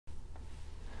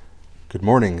Good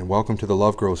morning and welcome to the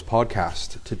Love Grows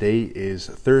podcast. Today is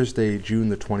Thursday, June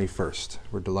the 21st.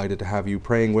 We're delighted to have you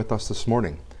praying with us this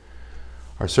morning.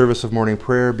 Our service of morning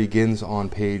prayer begins on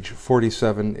page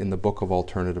 47 in the Book of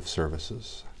Alternative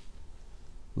Services.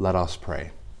 Let us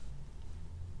pray.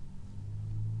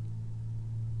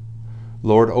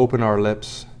 Lord, open our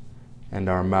lips, and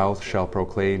our mouth shall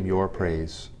proclaim your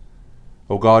praise.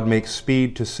 O God, make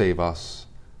speed to save us.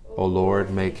 O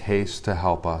Lord, make haste to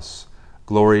help us.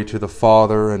 Glory to the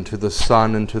Father, and to the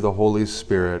Son, and to the Holy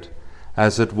Spirit,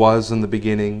 as it was in the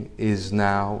beginning, is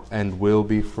now, and will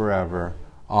be forever.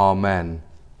 Amen.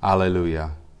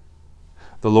 Alleluia.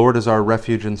 The Lord is our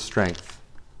refuge and strength.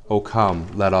 O come,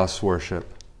 let us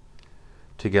worship.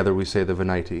 Together we say the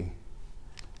Venite.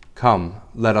 Come,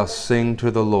 let us sing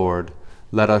to the Lord.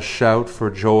 Let us shout for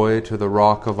joy to the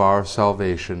rock of our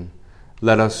salvation.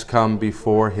 Let us come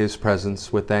before his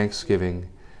presence with thanksgiving,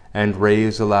 and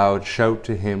raise a loud shout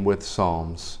to him with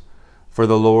psalms. For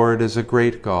the Lord is a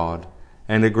great God,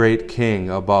 and a great King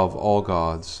above all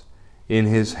gods. In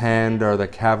his hand are the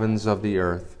caverns of the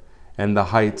earth, and the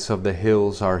heights of the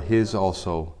hills are his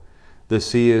also. The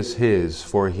sea is his,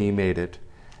 for he made it,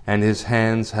 and his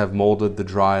hands have molded the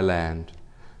dry land.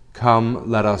 Come,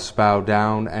 let us bow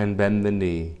down and bend the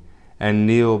knee, and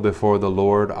kneel before the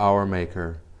Lord our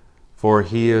Maker. For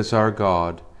he is our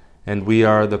God, and we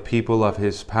are the people of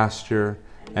his pasture,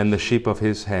 and the sheep of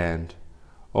his hand.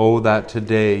 Oh, that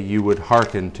today you would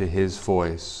hearken to his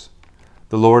voice.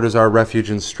 The Lord is our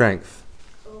refuge and strength.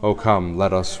 O come,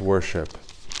 let us worship.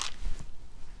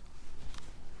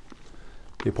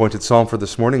 The appointed psalm for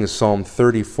this morning is Psalm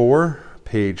 34,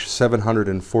 page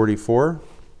 744.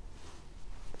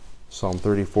 Psalm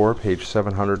 34, page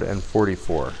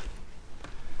 744.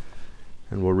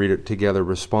 And we'll read it together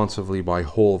responsively by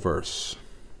whole verse.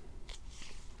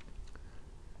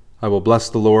 I will bless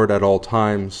the Lord at all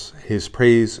times. His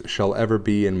praise shall ever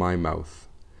be in my mouth.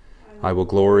 I will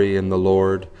glory in the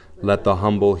Lord. Let the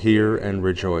humble hear and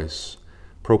rejoice.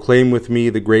 Proclaim with me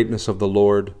the greatness of the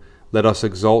Lord. Let us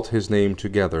exalt his name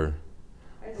together.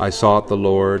 I sought the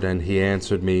Lord, and he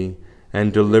answered me,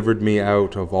 and delivered me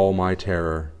out of all my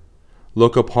terror.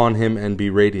 Look upon him and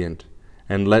be radiant,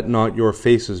 and let not your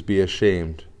faces be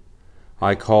ashamed.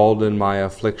 I called in my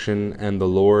affliction, and the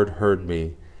Lord heard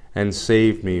me, and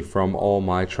saved me from all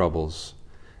my troubles.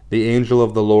 The angel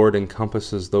of the Lord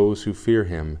encompasses those who fear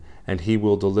him, and he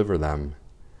will deliver them.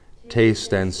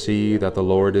 Taste and see that the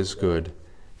Lord is good.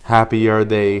 Happy are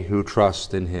they who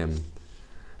trust in him.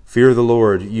 Fear the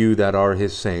Lord, you that are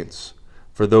his saints,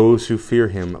 for those who fear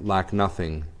him lack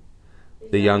nothing.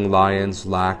 The young lions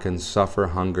lack and suffer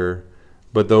hunger,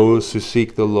 but those who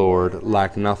seek the Lord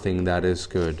lack nothing that is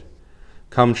good.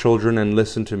 Come, children, and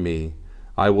listen to me.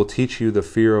 I will teach you the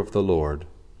fear of the Lord.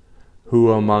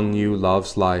 Who among you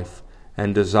loves life,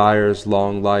 and desires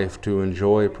long life to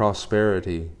enjoy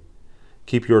prosperity?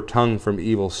 Keep your tongue from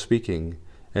evil speaking,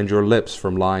 and your lips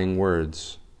from lying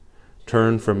words.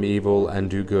 Turn from evil and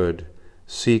do good.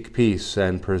 Seek peace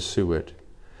and pursue it.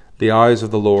 The eyes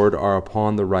of the Lord are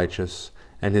upon the righteous,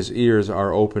 and his ears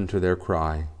are open to their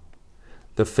cry.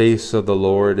 The face of the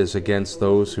Lord is against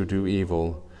those who do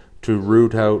evil, to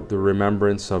root out the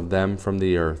remembrance of them from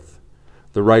the earth.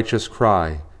 The righteous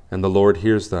cry, and the Lord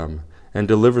hears them, and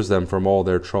delivers them from all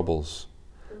their troubles.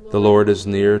 The Lord is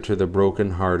near to the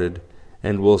broken-hearted,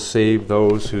 and will save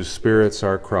those whose spirits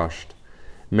are crushed.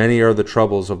 Many are the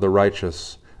troubles of the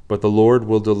righteous, but the Lord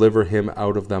will deliver him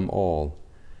out of them all.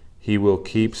 He will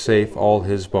keep safe all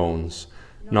his bones,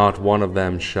 not one of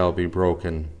them shall be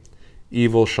broken.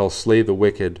 Evil shall slay the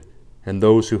wicked, and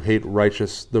those who hate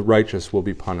the righteous will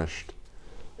be punished.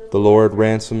 The Lord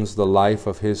ransoms the life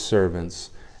of his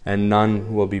servants, and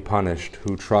none will be punished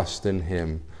who trust in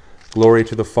him. Glory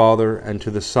to the Father, and to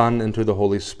the Son, and to the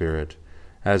Holy Spirit,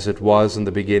 as it was in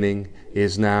the beginning,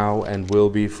 is now, and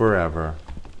will be forever.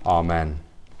 Amen.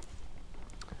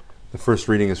 The first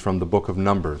reading is from the book of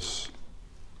Numbers.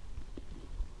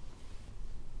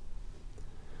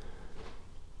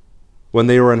 When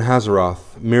they were in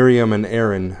Hazeroth, Miriam and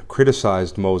Aaron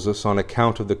criticized Moses on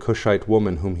account of the Cushite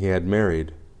woman whom he had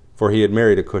married, for he had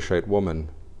married a Cushite woman.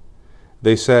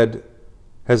 They said,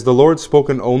 "Has the Lord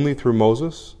spoken only through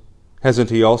Moses? Hasn't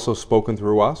he also spoken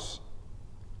through us?"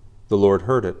 The Lord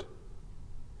heard it.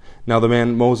 Now the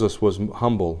man Moses was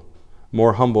humble,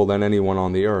 more humble than anyone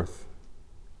on the earth.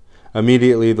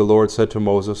 Immediately the Lord said to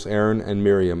Moses, Aaron, and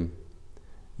Miriam,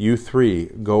 "You three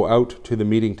go out to the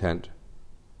meeting tent."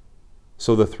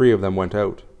 So the three of them went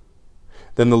out.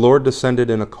 Then the Lord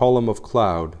descended in a column of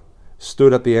cloud,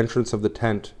 stood at the entrance of the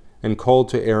tent, and called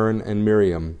to Aaron and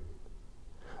Miriam.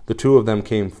 The two of them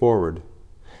came forward.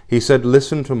 He said,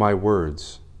 "Listen to my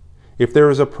words. If there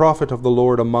is a prophet of the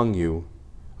Lord among you,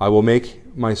 I will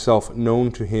make myself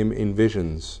known to him in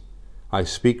visions. I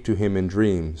speak to him in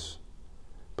dreams.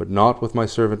 But not with my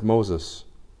servant Moses.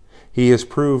 He has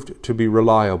proved to be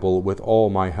reliable with all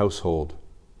my household.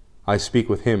 I speak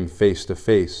with him face to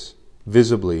face,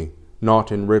 visibly,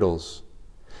 not in riddles.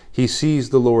 He sees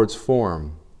the Lord's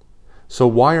form. So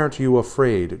why aren't you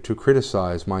afraid to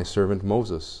criticize my servant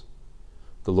Moses?"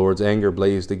 The Lord's anger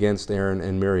blazed against Aaron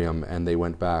and Miriam, and they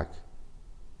went back.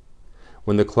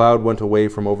 When the cloud went away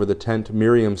from over the tent,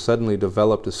 Miriam suddenly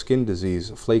developed a skin disease,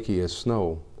 flaky as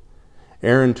snow.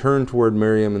 Aaron turned toward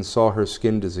Miriam and saw her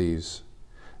skin disease.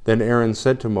 Then Aaron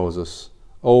said to Moses,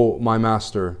 "Oh, my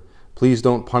master, please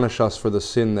don't punish us for the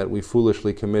sin that we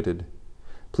foolishly committed.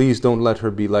 Please don't let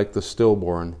her be like the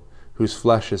stillborn, whose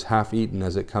flesh is half eaten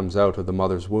as it comes out of the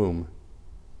mother's womb."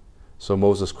 So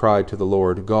Moses cried to the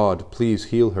Lord, "God, please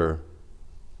heal her."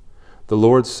 The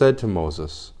Lord said to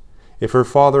Moses, "If her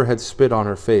father had spit on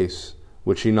her face,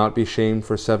 would she not be shamed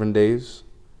for 7 days?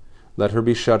 Let her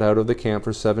be shut out of the camp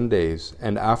for 7 days,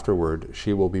 and afterward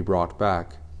she will be brought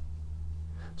back."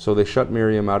 So they shut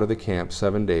Miriam out of the camp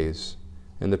 7 days,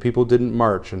 and the people didn't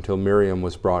march until Miriam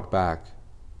was brought back.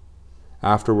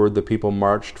 Afterward the people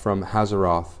marched from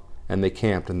Hazeroth, and they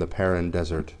camped in the Paran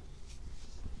desert.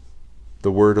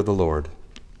 The word of the Lord.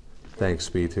 Thanks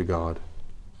be to God.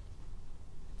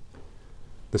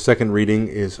 The second reading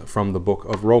is from the book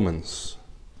of Romans.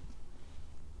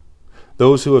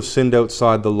 Those who have sinned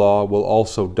outside the law will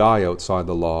also die outside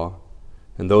the law,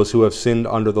 and those who have sinned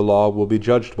under the law will be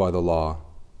judged by the law.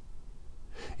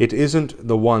 It isn't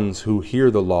the ones who hear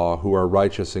the law who are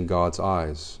righteous in God's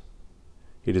eyes.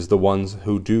 It is the ones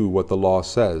who do what the law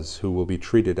says who will be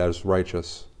treated as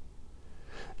righteous.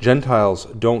 Gentiles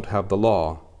don't have the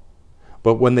law,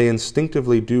 but when they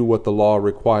instinctively do what the law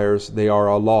requires, they are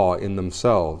a law in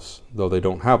themselves, though they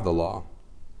don't have the law.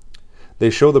 They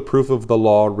show the proof of the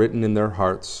law written in their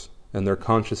hearts, and their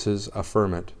consciences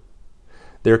affirm it.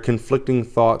 Their conflicting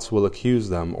thoughts will accuse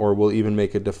them, or will even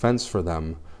make a defense for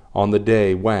them, on the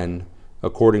day when,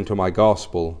 according to my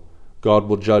gospel, God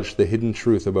will judge the hidden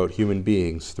truth about human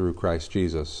beings through Christ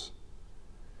Jesus.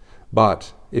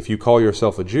 But if you call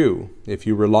yourself a Jew, if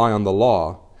you rely on the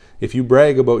law, if you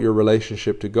brag about your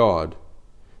relationship to God,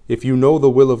 if you know the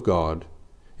will of God,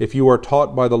 if you are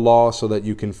taught by the law so that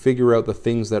you can figure out the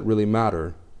things that really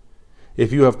matter,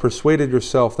 if you have persuaded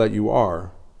yourself that you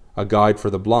are a guide for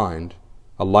the blind,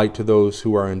 a light to those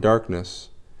who are in darkness,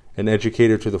 an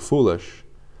educator to the foolish,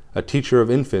 a teacher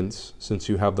of infants, since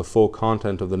you have the full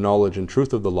content of the knowledge and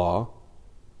truth of the law,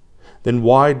 then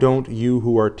why don't you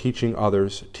who are teaching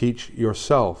others teach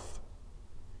yourself?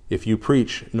 If you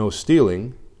preach no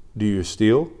stealing, do you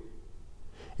steal?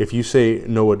 If you say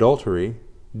no adultery,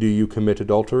 do you commit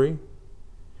adultery?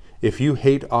 If you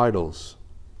hate idols,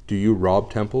 do you rob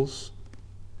temples?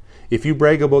 If you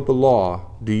brag about the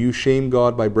law, do you shame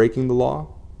God by breaking the law?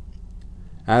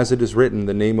 As it is written,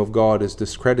 the name of God is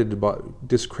discredited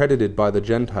by the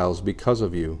Gentiles because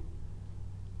of you.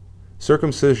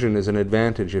 Circumcision is an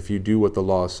advantage if you do what the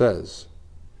law says.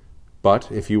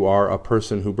 But if you are a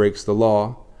person who breaks the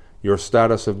law, your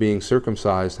status of being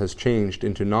circumcised has changed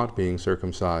into not being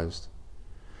circumcised.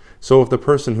 So if the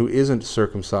person who isn't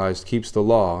circumcised keeps the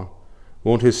law,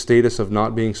 won't his status of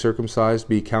not being circumcised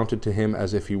be counted to him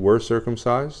as if he were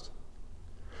circumcised?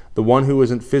 The one who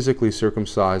isn't physically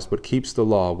circumcised but keeps the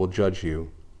law will judge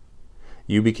you.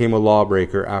 You became a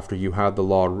lawbreaker after you had the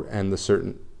law and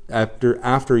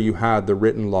after you had the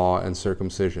written law and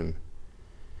circumcision.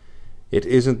 It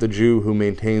isn't the Jew who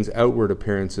maintains outward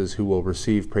appearances who will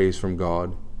receive praise from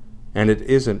God, and it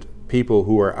isn't people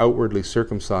who are outwardly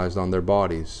circumcised on their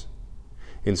bodies.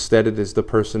 Instead, it is the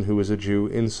person who is a Jew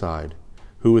inside,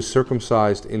 who is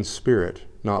circumcised in spirit,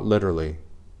 not literally.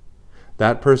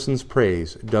 That person's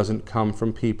praise doesn't come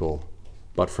from people,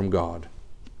 but from God.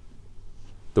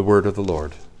 The word of the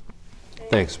Lord.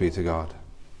 Thanks be to God.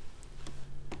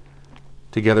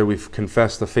 Together we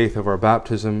confess the faith of our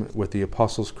baptism with the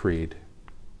Apostles' Creed.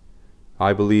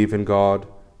 I believe in God,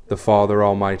 the Father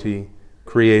Almighty,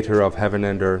 creator of heaven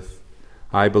and earth.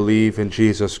 I believe in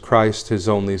Jesus Christ, his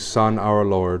only Son, our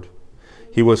Lord.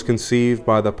 He was conceived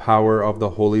by the power of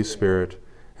the Holy Spirit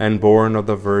and born of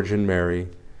the Virgin Mary.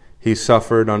 He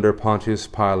suffered under Pontius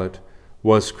Pilate,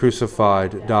 was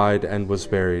crucified, died, and was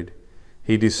buried.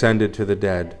 He descended to the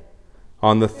dead.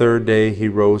 On the third day he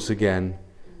rose again.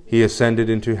 He ascended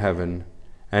into heaven,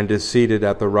 and is seated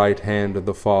at the right hand of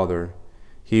the Father.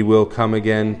 He will come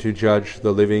again to judge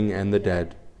the living and the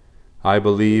dead. I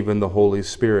believe in the Holy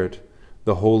Spirit,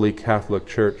 the Holy Catholic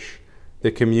Church,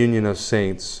 the communion of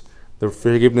saints, the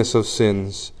forgiveness of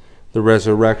sins, the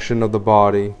resurrection of the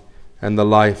body, and the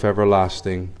life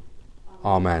everlasting.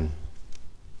 Amen.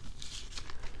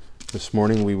 This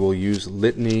morning we will use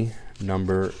litany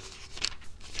number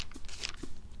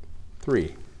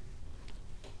 3,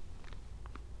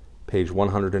 page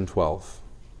 112.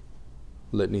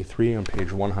 Litany 3 on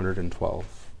page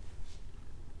 112.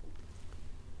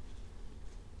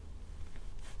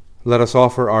 Let us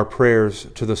offer our prayers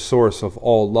to the source of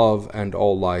all love and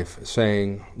all life,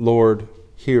 saying, Lord,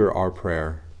 hear our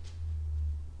prayer.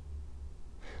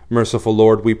 Merciful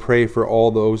Lord, we pray for all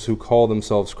those who call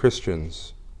themselves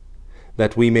Christians,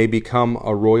 that we may become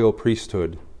a royal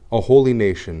priesthood, a holy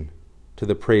nation, to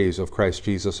the praise of Christ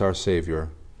Jesus our Savior.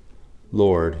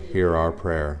 Lord, hear our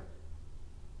prayer.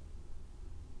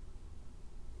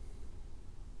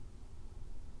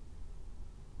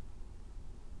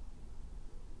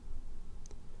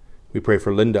 We pray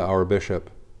for Linda, our bishop,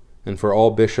 and for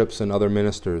all bishops and other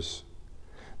ministers,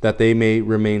 that they may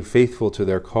remain faithful to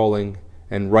their calling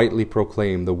and rightly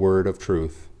proclaim the word of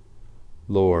truth.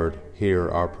 Lord, hear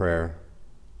our prayer.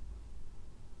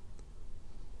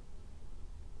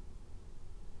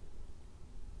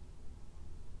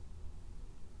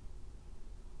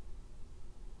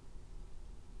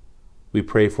 We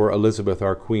pray for Elizabeth,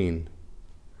 our Queen,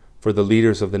 for the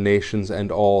leaders of the nations and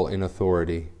all in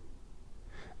authority,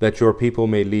 that your people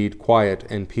may lead quiet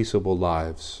and peaceable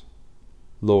lives.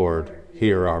 Lord,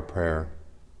 hear our prayer.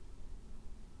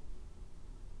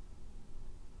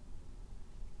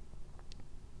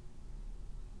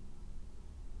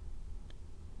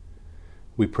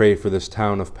 We pray for this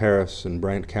town of Paris and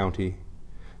Brant County,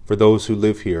 for those who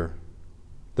live here,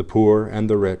 the poor and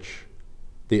the rich,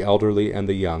 the elderly and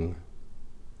the young,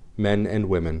 men and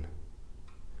women,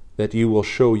 that you will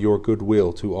show your good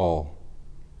will to all.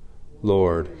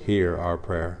 Lord, hear our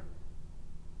prayer.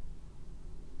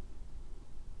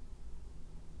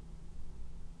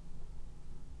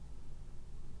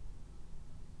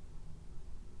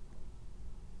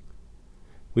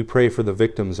 We pray for the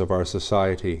victims of our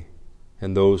society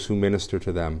and those who minister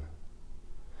to them,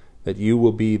 that you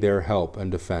will be their help and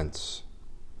defense.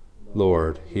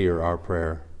 Lord, hear our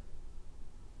prayer.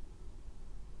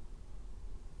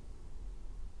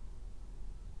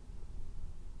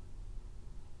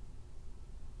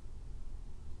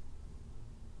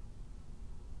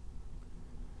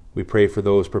 We pray for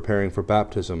those preparing for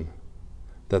baptism,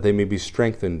 that they may be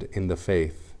strengthened in the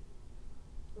faith.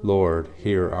 Lord,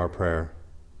 hear our prayer.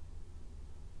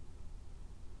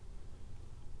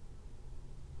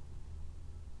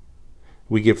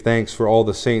 We give thanks for all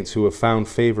the saints who have found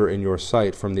favor in your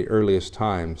sight from the earliest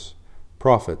times,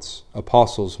 prophets,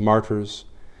 apostles, martyrs,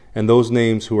 and those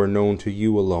names who are known to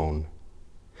you alone.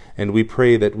 And we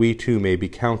pray that we too may be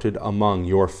counted among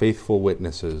your faithful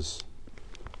witnesses.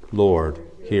 Lord,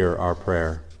 hear our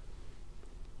prayer.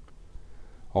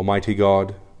 Almighty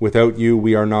God, without you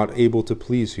we are not able to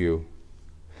please you.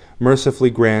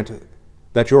 Mercifully grant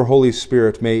that your Holy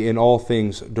Spirit may in all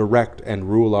things direct and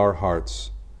rule our hearts,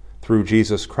 through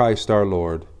Jesus Christ our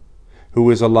Lord, who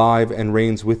is alive and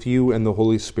reigns with you and the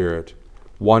Holy Spirit,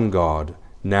 one God,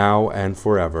 now and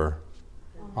forever.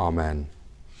 Amen.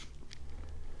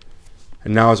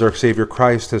 And now as our Savior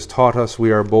Christ has taught us,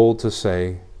 we are bold to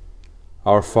say,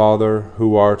 Our Father,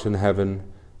 who art in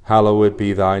heaven, hallowed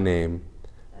be thy name.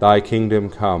 Thy kingdom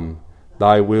come,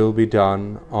 thy will be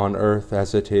done, on earth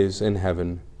as it is in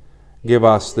heaven. Give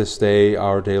us this day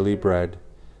our daily bread,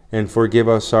 and forgive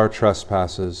us our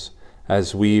trespasses,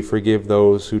 as we forgive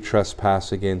those who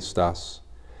trespass against us.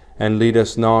 And lead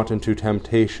us not into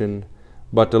temptation,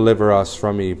 but deliver us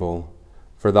from evil.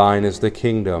 For thine is the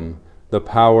kingdom, the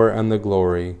power, and the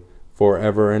glory, for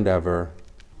ever and ever.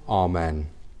 Amen.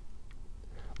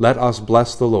 Let us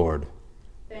bless the Lord.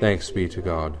 Thanks be to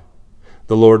God.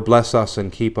 The Lord bless us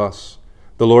and keep us.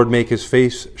 The Lord make his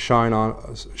face shine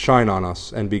on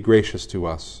us and be gracious to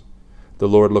us. The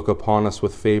Lord look upon us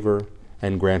with favor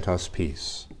and grant us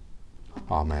peace.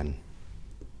 Amen.